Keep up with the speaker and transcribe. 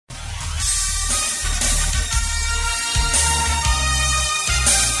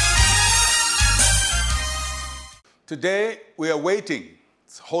Today we are waiting.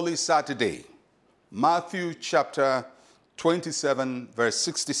 It's Holy Saturday. Matthew chapter 27, verse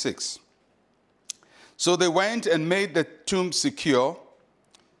 66. So they went and made the tomb secure,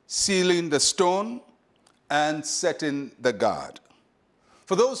 sealing the stone and setting the guard.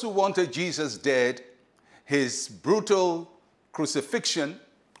 For those who wanted Jesus dead, his brutal crucifixion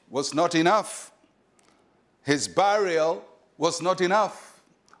was not enough. His burial was not enough.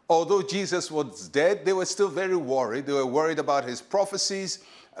 Although Jesus was dead, they were still very worried. They were worried about his prophecies.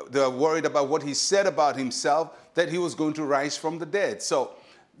 They were worried about what he said about himself, that he was going to rise from the dead. So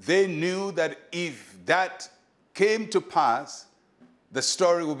they knew that if that came to pass, the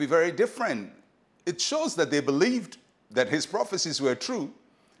story would be very different. It shows that they believed that his prophecies were true,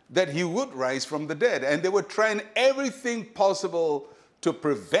 that he would rise from the dead. And they were trying everything possible to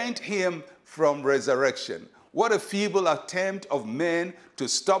prevent him from resurrection. What a feeble attempt of men to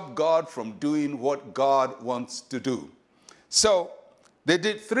stop God from doing what God wants to do. So they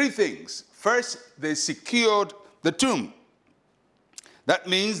did three things. First, they secured the tomb. That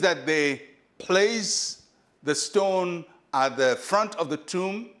means that they placed the stone at the front of the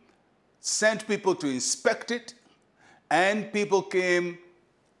tomb, sent people to inspect it, and people came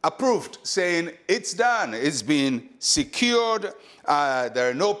approved, saying, it's done, it's been secured, there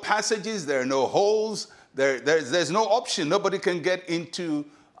are no passages, there are no holes, there's no option, nobody can get into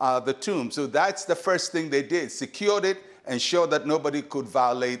the tomb. So that's the first thing they did, secured it and showed that nobody could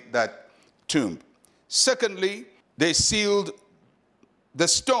violate that tomb. Secondly, they sealed the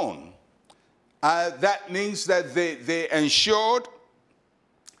stone. That means that they ensured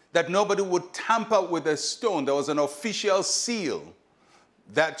that nobody would tamper with the stone. There was an official seal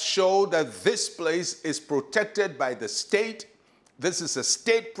that showed that this place is protected by the state. This is a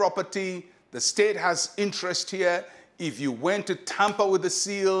state property. The state has interest here. If you went to tamper with the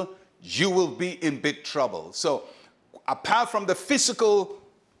seal, you will be in big trouble. So apart from the physical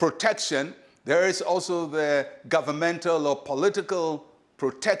protection, there is also the governmental or political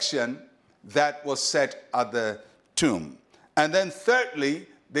protection that was set at the tomb. And then thirdly,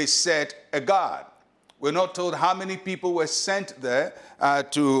 they set a guard. We're not told how many people were sent there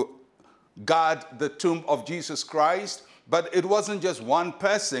to guard the tomb of Jesus Christ, but it wasn't just one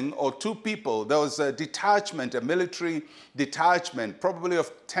person or two people. There was a detachment, a military detachment, probably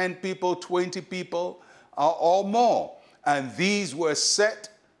of 10 people, 20 people, or more. And these were set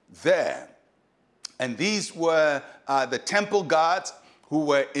there. And these were the temple guards who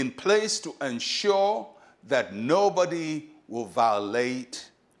were in place to ensure that nobody will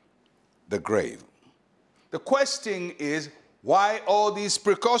violate the grave. The question is, why all these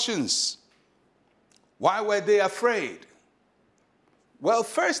precautions? Why were they afraid? Well,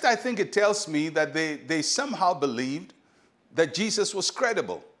 first, I think it tells me that they somehow believed that Jesus was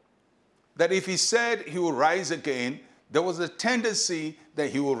credible. That if he said he will rise again, there was a tendency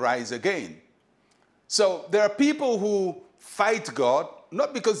that he will rise again. So there are people who fight God,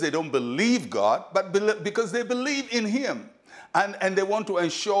 not because they don't believe God, but because they believe in him. And they want to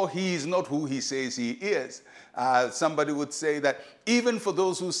ensure he is not who he says he is. Somebody would say that even for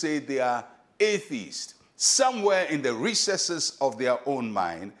those who say they are atheists, somewhere in the recesses of their own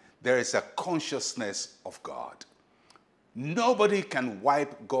mind, there is a consciousness of God. Nobody can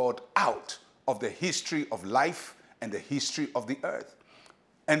wipe God out of the history of life and the history of the earth.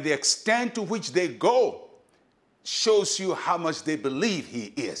 And the extent to which they go shows you how much they believe he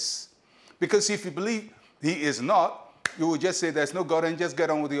is. Because if you believe he is not, you will just say there's no God and just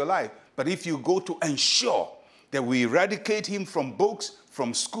get on with your life. But if you go to ensure that we eradicate him from books,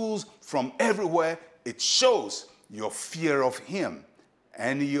 from schools, from everywhere, it shows your fear of him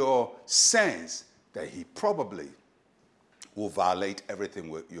and your sense that he probably will violate everything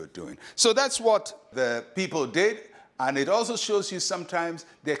you're doing. So that's what the people did. And it also shows you sometimes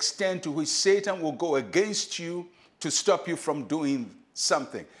the extent to which Satan will go against you to stop you from doing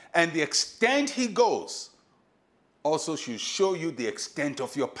something. And the extent he goes also should show you the extent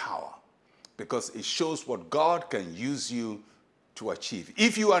of your power, because it shows what God can use you to achieve.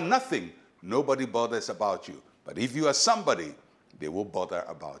 If you are nothing, nobody bothers about you. But if you are somebody, they will bother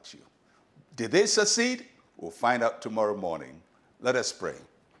about you. Did they succeed? We'll find out tomorrow morning. Let us pray.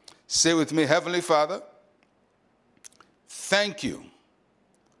 Say with me, Heavenly Father, thank you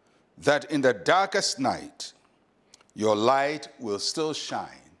that in the darkest night, your light will still shine.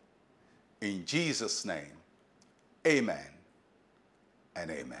 In Jesus' name, amen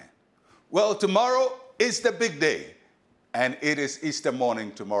and amen. Well, tomorrow is the big day, and it is Easter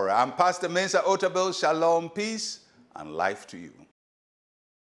morning tomorrow. I'm Pastor Mensa, Otabil. Shalom, peace, and life to you.